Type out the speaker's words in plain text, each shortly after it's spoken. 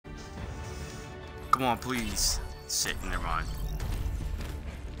Come on, please. Shit, never mind.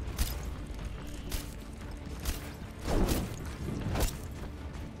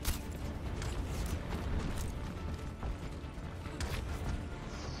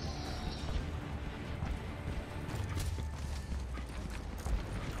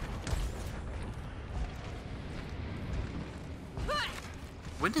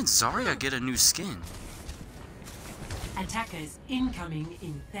 When did Zarya get a new skin? Attackers incoming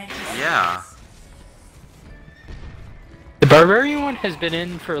in 30 seconds. Yeah. The Barbarian one has been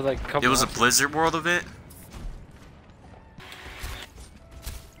in for like a couple It was a months. Blizzard World event?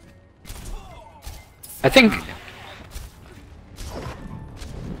 I think.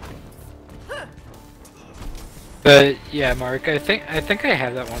 But yeah, Mark, I think I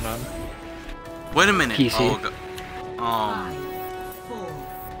have that one on. Wait a minute. PC. Oh,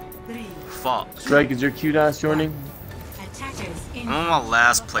 4, 3, fuck. Strike, is your cute ass joining? attackers I'm on my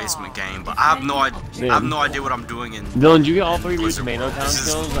last placement game, but I have no idea. I have no idea what I'm doing in. Dylan, did you get all 3 of your Blizzard Tomato World. Town This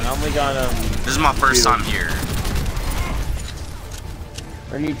is- kills? I only got This is my first 2. time here.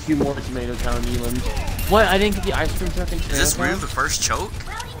 I need 2 more Tomato Town Elands. What? I didn't get the ice cream truck in Is this Tomato really the first choke?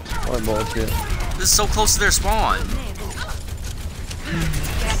 Town? Or bullshit. This is so close to their spawn.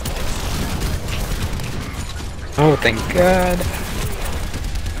 Oh, thank God.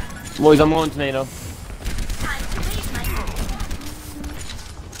 Boys, I'm going tomato.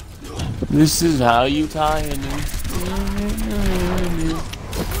 This is how you tie a noose.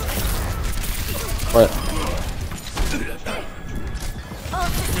 What?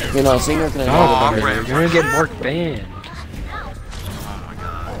 You're not a singer? Can I Oh, I'm you're ready. gonna get Mark banned. Oh my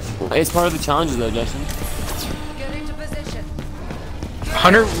god. It's part of the challenges though, Justin. Get into position.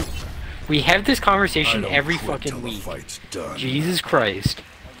 Hunter, we have this conversation every fucking week. Jesus Christ.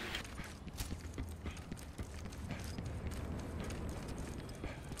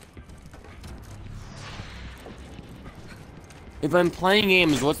 If I'm playing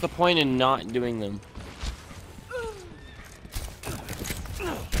games, what's the point in not doing them?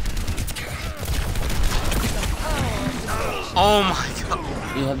 Oh my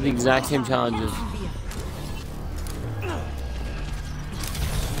god. You have the exact same challenges.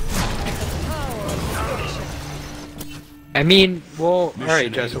 I mean, well, alright, Mission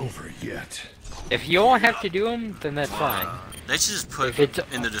ain't Justin. over yet. If you all have to do them, then that's fine. They should just put If it's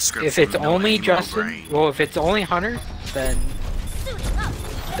in the description. if it's no only aim, no Justin, brain. well, if it's only Hunter, then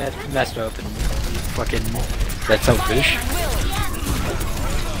that's messed up and fucking that's selfish.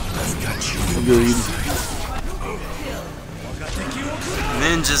 Agreed. And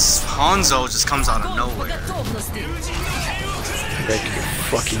then just Hanzo just comes out of nowhere. Like you're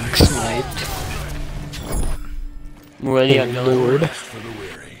fucking sniped. Ready? I'm Lord. For the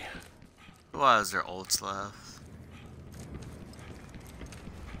weary. Why is there ults left?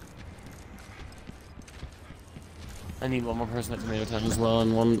 I need one more person at Tomato Town as well,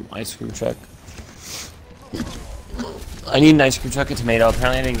 and one ice cream truck. I need an ice cream truck at Tomato.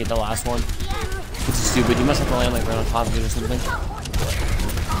 Apparently, I didn't get the last one. Which is stupid. You must have to land like right on top of it or something.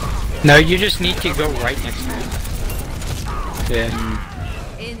 No, you just need to go right next to it. Yeah.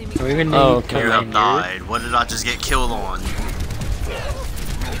 So even Oh, need okay. to You land have near it. died. What did I just get killed on?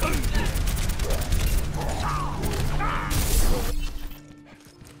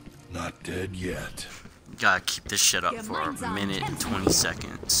 Not dead yet. Gotta keep this shit up for a minute and 20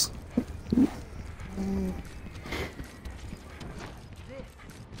 seconds.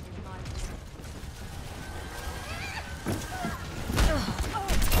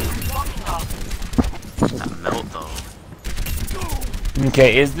 That melt though.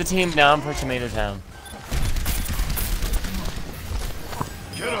 Okay, is the team down for Tomato Town?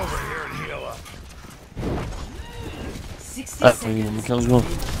 Get over here and heal up. 60 I seconds. need kills well.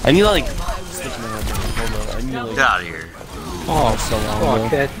 I need to like stick my head down. Hold on. I need to Get like. out of here. Oh, so long,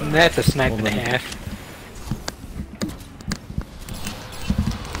 fuck, that's a snipe Hold and a on. half.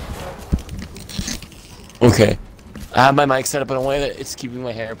 Okay. I have my mic set up in a way that it's keeping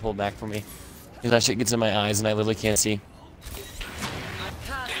my hair pulled back from me. Because that shit gets in my eyes and I literally can't see.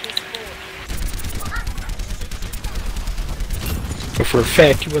 But for a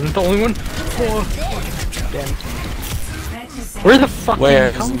fact, he wasn't the only one. Oh, damn. Where the fuck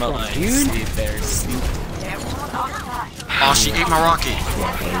Where did he is come my from, dude? sleep there? Sleep. Oh, she ate my rocket.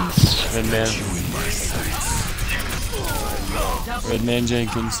 Red man. Red man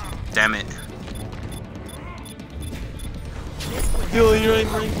Jenkins. Damn it. Dylan, you're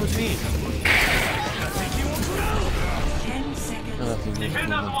running towards me. 10 seconds.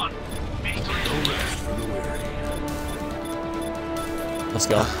 Let's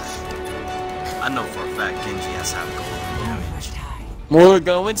go. I know for a fact Genji has to have gold damage. We're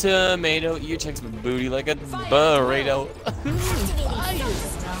going tomato. You checks my booty like a burrito.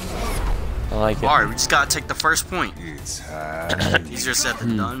 I like it. Alright, we just gotta take the first point. It's high. Easier said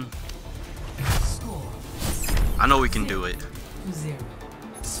than done. I know we can do it. 0.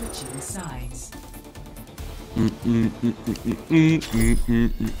 Switching sides. Mm. Prepare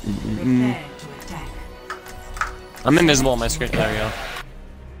to attack. I'm invisible on my screen. There we go.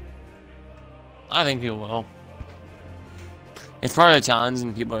 I think people will. It's part of the challenge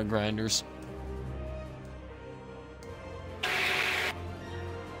and people are grinders.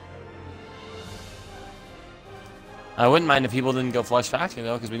 I wouldn't mind if people didn't go flush factory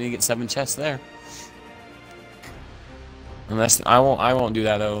though, because we need to get 7 chests there. Unless I won't do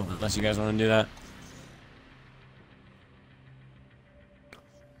that though, unless you guys want to do that.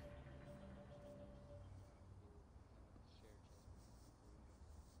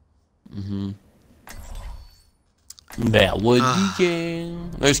 That would be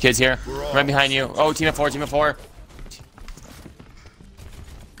good. There's kids here. Right behind you. Oh, team of 4, team of 4.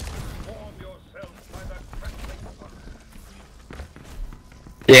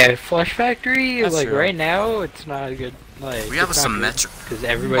 Yeah, Flush Factory, That's like true. right now, it's not a good. Like, We have a Symmetra. because Are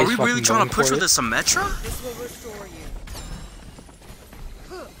everybody's we really fucking trying going to push for with it. the Symmetra? This will restore you.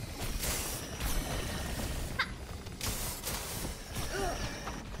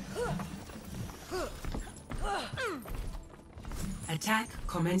 Attack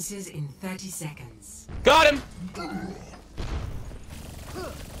commences in 30 seconds. Got him!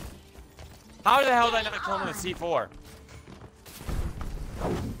 How the hell did I not kill him with a C4?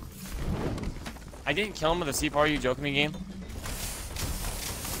 I didn't kill him with a C4, are you joking me, game?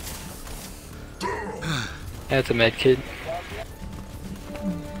 That's a med kid.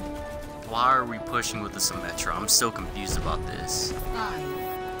 Why are we pushing with the Symmetra? I'm still confused about this. 5,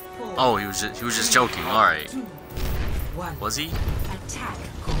 4, Oh, he was just joking. All right. 2, 1. Was he? Attack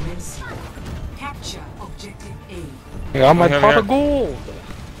commencing. Capture objective A. I got my Okay, pot yeah. of gold.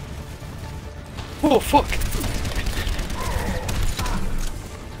 Oh fuck!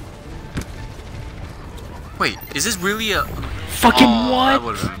 Wait, is this really a? Fucking Oh, that what?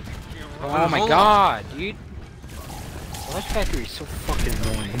 would've- Oh my Hold god, dude. Flush Factory is so fucking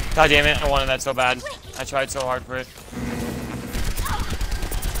annoying. God damn it, I wanted that so bad. I tried so hard for it.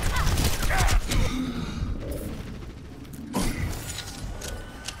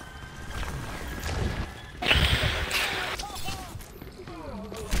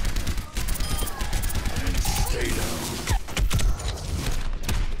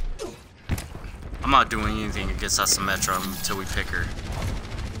 I'm not doing anything against that Symmetra until we pick her.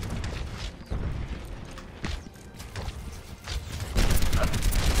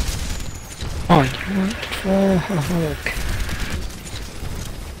 Oh, you want fuck?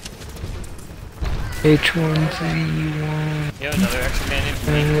 H1Z1 You have another extra bandage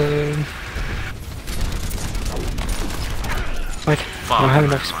for me? reload. What? Fuck, I don't have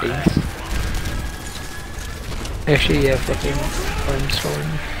enough never mind. space. Actually, yeah, fucking farm sword.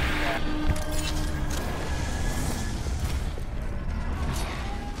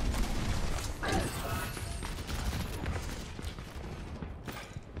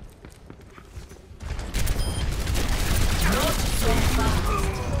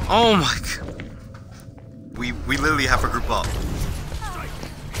 Oh my god. We literally have a group up.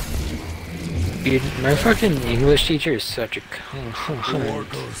 Dude, my fucking English teacher is such a War cunt.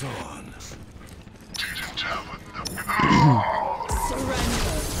 goes on.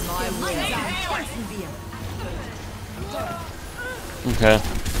 Okay.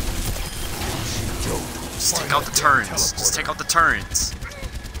 Just take out the turrets. Just take out the turrets.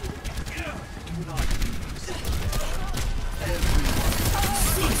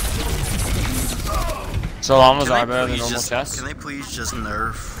 So long was Can our they better than please normal just? chest? Can they please just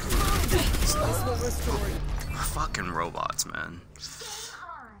nerf? This will restore you. Fucking robots, man.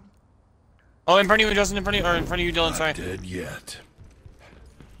 Oh, in front of you, Justin, in front of you, or in front of you, Dylan, sorry. Not dead yet.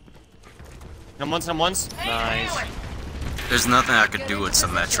 Come once, come once. Nice. There's nothing I could do with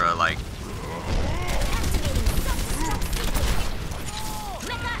Symmetra. Like,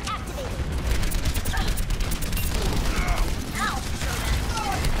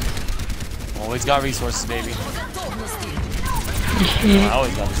 Always got resources, baby. I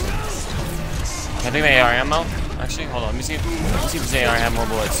always got resources. Can I take my AR ammo? Actually, hold on, let me see if this AR have more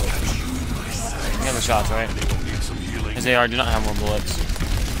bullets. You have the shots, right? Need some healing. His AR do not have more bullets.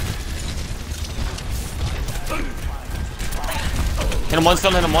 Hit him once,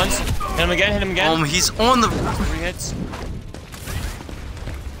 don't hit him once. Hit him again, hit him again. he's on the. 3 hits.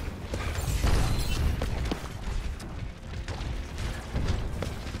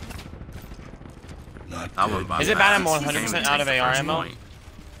 Not I wouldn't buy Is it bad I'm 100% out of AR ammo?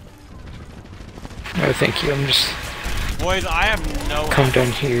 No, thank you. I'm just Boys, I have no. come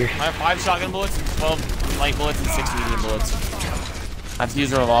down here. I have 5 shotgun bullets, and 12 light bullets, and 6 medium bullets. I have to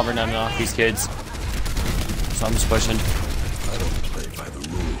use a revolver now to knock these kids. So I'm just pushing. I don't play by the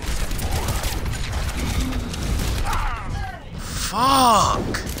rules. Fuck!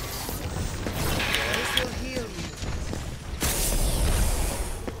 This will heal you.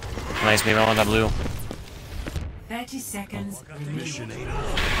 Nice, maybe I want that blue. 30 seconds remaining. Mission ain't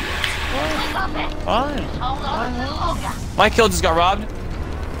Fine. My kill just got robbed.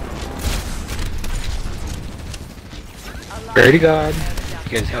 Pray to God.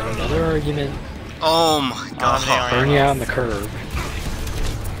 You guys have another argument. Oh my god. Burn you out on the curb.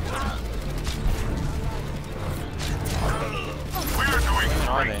 Where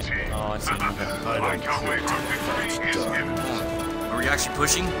are they? Oh, I see them. Are we actually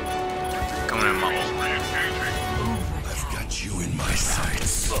pushing? Coming in my ult. I've got you in my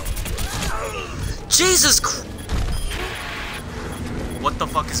sights. Jesus Christ! What the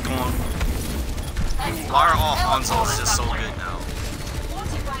fuck is going on? Why are all consoles just so good now?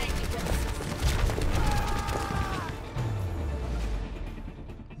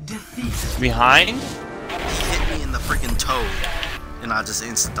 Defeat. Behind? He hit me in the freaking toe, and I just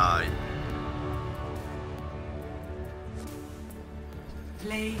instant died.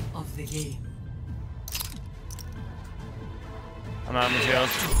 Play of the game. I'm out of materials.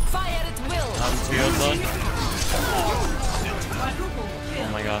 Fire at will. Out of materials, load. Oh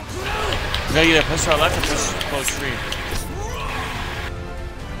my god. We gotta either push to our left or push close tree.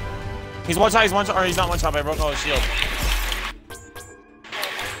 He's one shot, or he's not one shot, but I broke all his shield.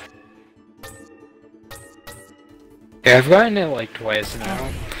 Yeah, I've gotten it like twice now.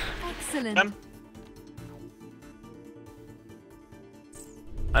 Excellent.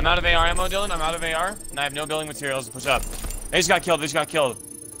 I'm out of AR ammo, Dylan. I'm out of AR, and I have no building materials to push up. They just got killed. They just got killed.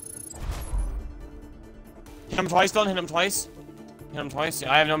 Hit him twice, Dylan. Hit him twice. Hit him twice.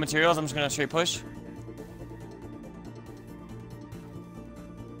 I have no materials. I'm just gonna straight push.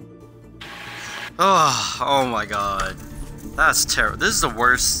 Oh my god. That's terrible. This is the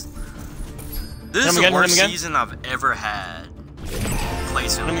worst. This is the worst season I've ever had.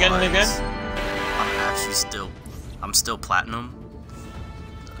 Placing Hit him again. I'm still platinum.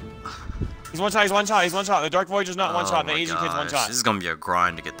 He's one shot. The Dark Voyager's not one shot. The my Asian kid's one gosh, shot. This is gonna be a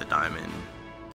grind to get the diamond.